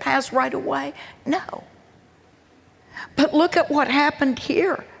come to pass right away? No. But look at what happened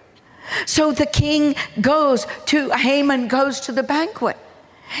here. So the king Haman goes to the banquet.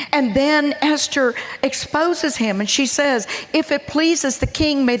 And then Esther exposes him, and she says, if it pleases the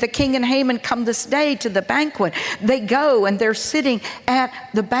king, may the king and Haman come this day to the banquet. They go, and they're sitting at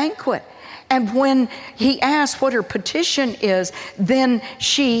the banquet. And when he asks what her petition is, then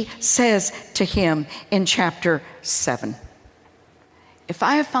she says to him in chapter 7, if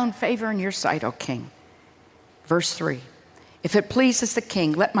I have found favor in your sight, O king, verse 3, if it pleases the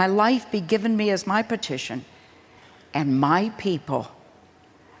king, let my life be given me as my petition, and my people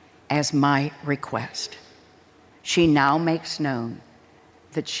as my request. She now makes known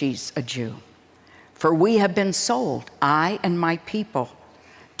that she's a Jew. For we have been sold, I and my people,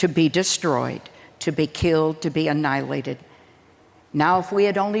 to be destroyed, to be killed, to be annihilated. Now, if we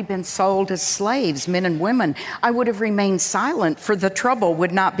had only been sold as slaves, men and women, I would have remained silent, for the trouble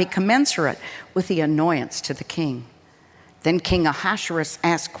would not be commensurate with the annoyance to the king. Then King Ahasuerus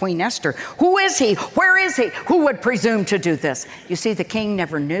asked Queen Esther, who is he? Where is he? Who would presume to do this? You see, the king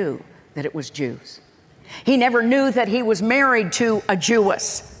never knew that it was Jews. He never knew that he was married to a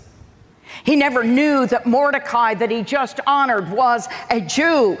Jewess. He never knew that Mordecai, that he just honored, was a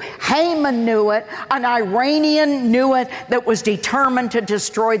Jew. Haman knew it. An Iranian knew it, that was determined to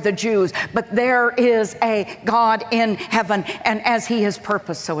destroy the Jews. But there is a God in heaven, and as He has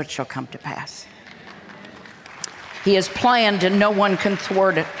purposed, so it shall come to pass. He has planned, and no one can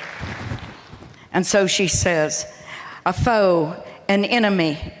thwart it. And so she says, a foe, an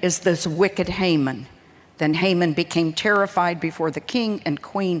enemy, is this wicked Haman. Then Haman became terrified before the king and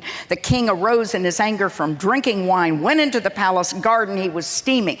queen. The king arose in his anger from drinking wine, went into the palace garden. He was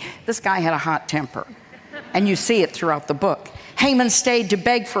steaming. This guy had a hot temper, and you see it throughout the book. Haman stayed to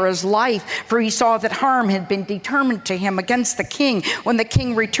beg for his life, for he saw that harm had been determined to him against the king. When the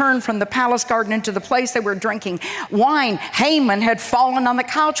king returned from the palace garden into the place they were drinking wine, Haman had fallen on the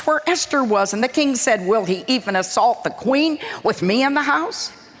couch where Esther was. And the king said, will he even assault the queen with me in the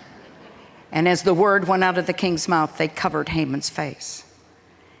house? And as the word went out of the king's mouth, they covered Haman's face.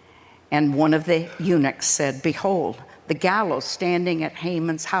 And one of the eunuchs said, behold, the gallows standing at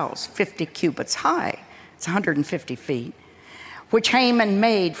Haman's house, 50 cubits high, it's 150 feet, which Haman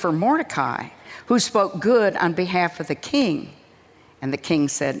made for Mordecai, who spoke good on behalf of the king. And the king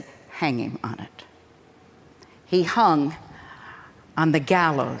said, hang him on it. He hung on the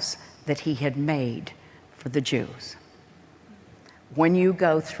gallows that he had made for the Jews. When you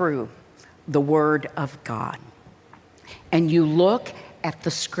go through the Word of God and you look at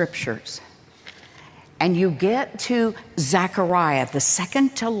the scriptures and you get to Zechariah, the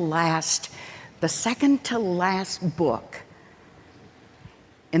second to last book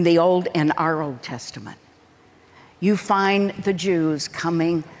in the Old and our Old Testament, you find the Jews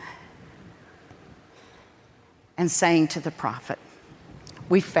coming and saying to the prophet,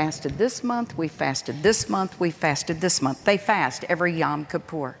 we fasted this month, we fasted this month, we fasted this month. They fast every Yom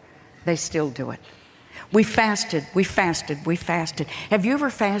Kippur. They still do it. We fasted, we fasted, we fasted. Have you ever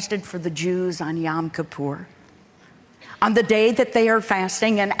fasted for the Jews on Yom Kippur? On the day that they are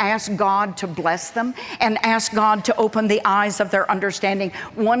fasting, and ask God to bless them and ask God to open the eyes of their understanding.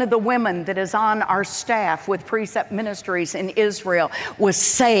 One of the women that is on our staff with Precept Ministries in Israel was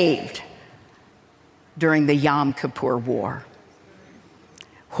saved during the Yom Kippur War.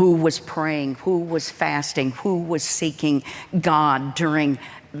 Who was praying, who was fasting, who was seeking God during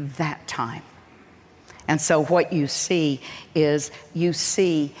that time. And so what you see is, you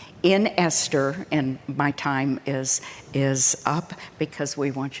see in Esther, and my time is up because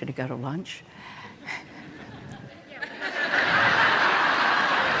we want you to go to lunch.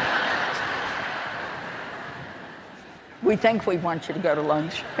 We think we want you to go to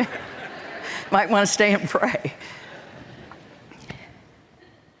lunch. Might want to stay and pray.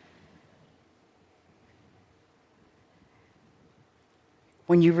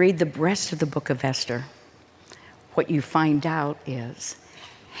 When you read the rest of the book of Esther, what you find out is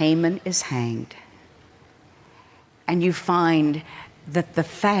Haman is hanged, and you find that the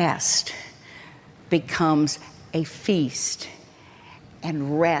fast becomes a feast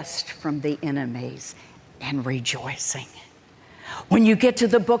and rest from the enemies and rejoicing. When you get to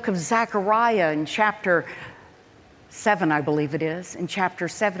the book of Zechariah in chapter 7, I believe it is, in chapter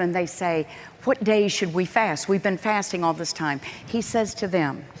 7, and they say, what days should we fast? We've been fasting all this time. He says to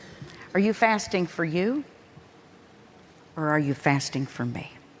them, are you fasting for you, or are you fasting for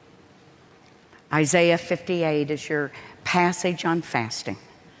me? Isaiah 58 is your passage on fasting.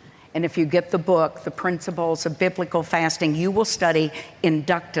 And if you get the book, The Principles of Biblical Fasting, you will study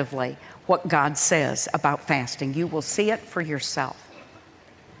inductively what God says about fasting. You will see it for yourself.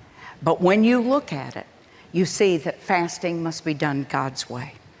 But when you look at it, you see that fasting must be done God's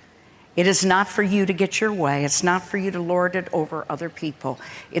way. It is not for you to get your way. It's not for you to lord it over other people.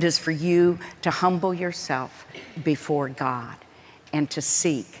 It is for you to humble yourself before God and to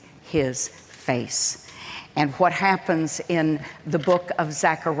seek His face. And what happens in the book of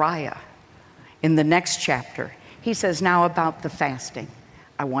Zechariah, in the next chapter, he says, now about the fasting,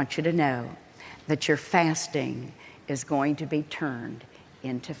 I want you to know that your fasting is going to be turned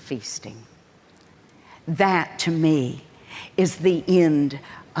into feasting. That, to me, is the end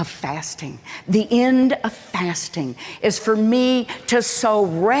of fasting. The end of fasting is for me to so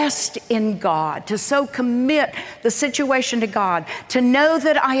rest in God, to so commit the situation to God, to know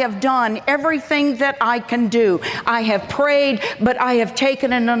that I have done everything that I can do. I have prayed, but I have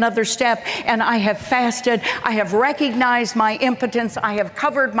taken it another step, and I have fasted. I have recognized my impotence. I have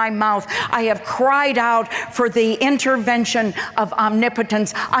covered my mouth. I have cried out for the intervention of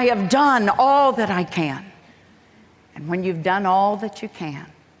omnipotence. I have done all that I can. And when you've done all that you can,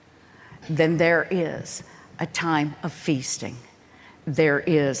 then there is a time of feasting. There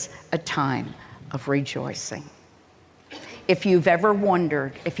is a time of rejoicing. If you've ever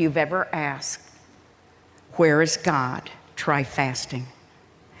wondered, if you've ever asked, where is God? Try fasting.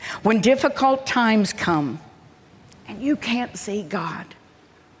 When difficult times come and you can't see God,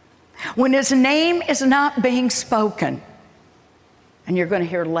 when His name is not being spoken, and you're going to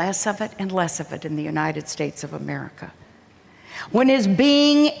hear less of it and less of it in the United States of America, when His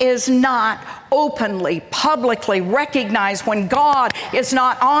being is not openly, publicly recognized, when God is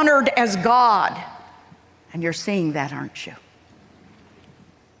not honored as God. And you're seeing that, aren't you?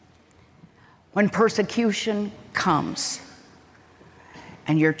 When persecution comes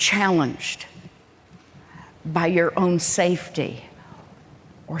and you're challenged by your own safety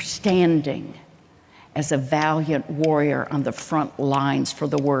or standing as a valiant warrior on the front lines for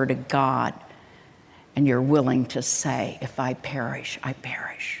the Word of God, and you're willing to say, if I perish, I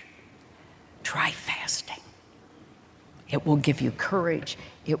perish. Try fasting. It will give you courage.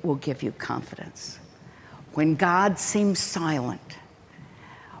 It will give you confidence. When God seems silent,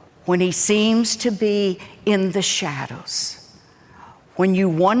 when He seems to be in the shadows, when you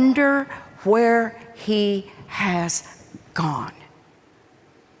wonder where He has gone,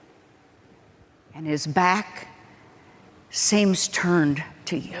 and his back seems turned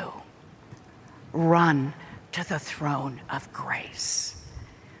to you, run to the throne of grace.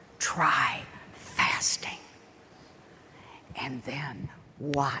 Try fasting, and then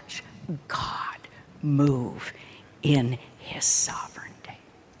watch God move in his sovereignty.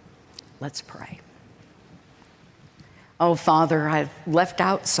 Let's pray. Oh, Father, I've left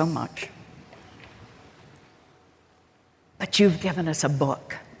out so much, but you've given us a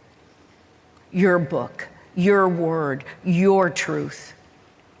book, your word, your truth,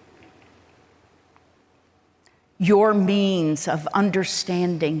 your means of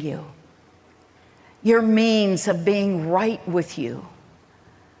understanding you, your means of being right with you,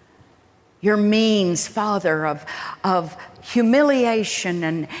 your means, Father, of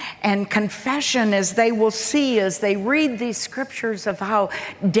humiliation and confession, as they will see as they read these scriptures of how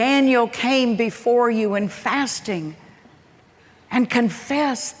Daniel came before you in fasting and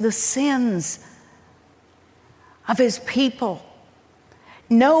confessed the sins of his people,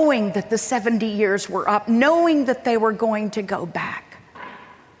 knowing that the 70 years were up, knowing that they were going to go back,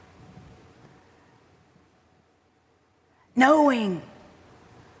 knowing,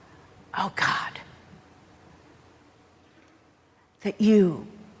 oh God, that you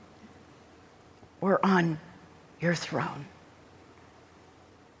were on your throne.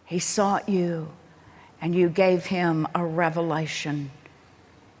 He sought you, and you gave him a revelation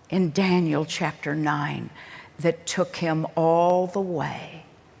in Daniel chapter 9 that took him all the way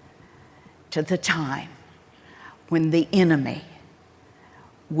to the time when the enemy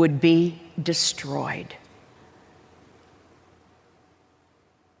would be destroyed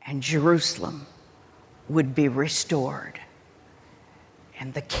and Jerusalem would be restored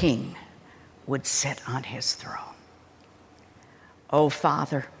and the king would sit on his throne. Oh,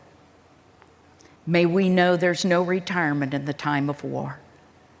 Father, may we know there's no retirement in the time of war.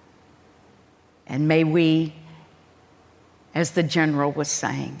 And may we, as the general was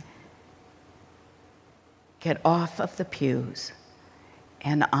saying, get off of the pews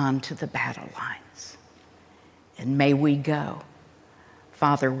and onto the battle lines. And may we go,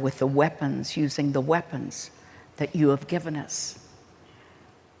 Father, with the weapons, using the weapons that you have given us.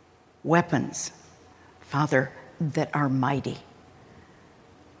 Weapons, Father, that are mighty.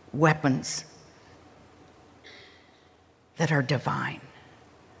 Weapons that are divine.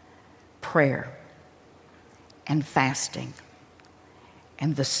 Prayer and fasting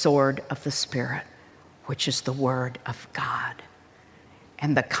and the sword of the Spirit, which is the word of God,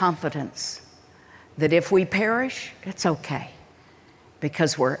 and the confidence that if we perish, it's okay,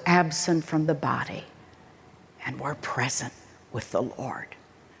 because we're absent from the body and we're present with the Lord.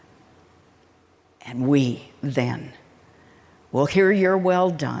 And we then will hear your well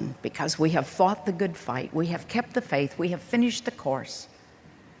done, because we have fought the good fight, we have kept the faith, we have finished the course,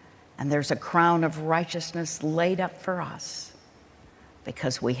 and there's a crown of righteousness laid up for us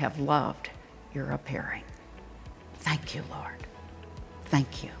because we have loved your appearing. Thank you, Lord.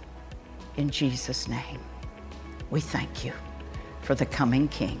 Thank you. In Jesus' name, we thank you for the coming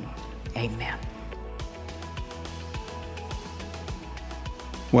King. Amen.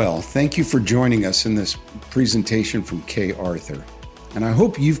 Well, thank you for joining us in this presentation from Kay Arthur. And I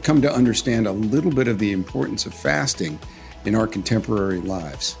hope you've come to understand a little bit of the importance of fasting in our contemporary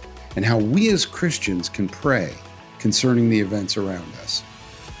lives, and how we as Christians can pray concerning the events around us.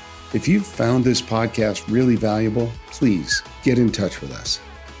 If you've found this podcast really valuable, please get in touch with us.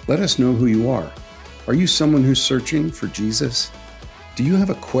 Let us know who you are. Are you someone who's searching for Jesus? Do you have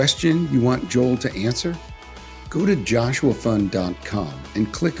a question you want Joel to answer? Go to joshuafund.com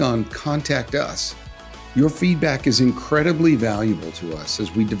and click on Contact Us. Your feedback is incredibly valuable to us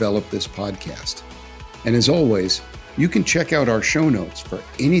as we develop this podcast. And as always, you can check out our show notes for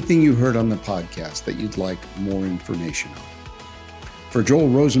anything you heard on the podcast that you'd like more information on. For Joel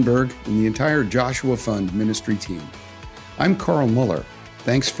Rosenberg and the entire Joshua Fund ministry team, I'm Carl Muller.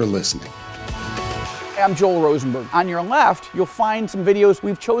 Thanks for listening. I'm Joel Rosenberg. On your left, you'll find some videos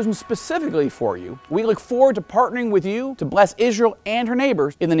we've chosen specifically for you. We look forward to partnering with you to bless Israel and her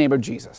neighbors in the name of Jesus.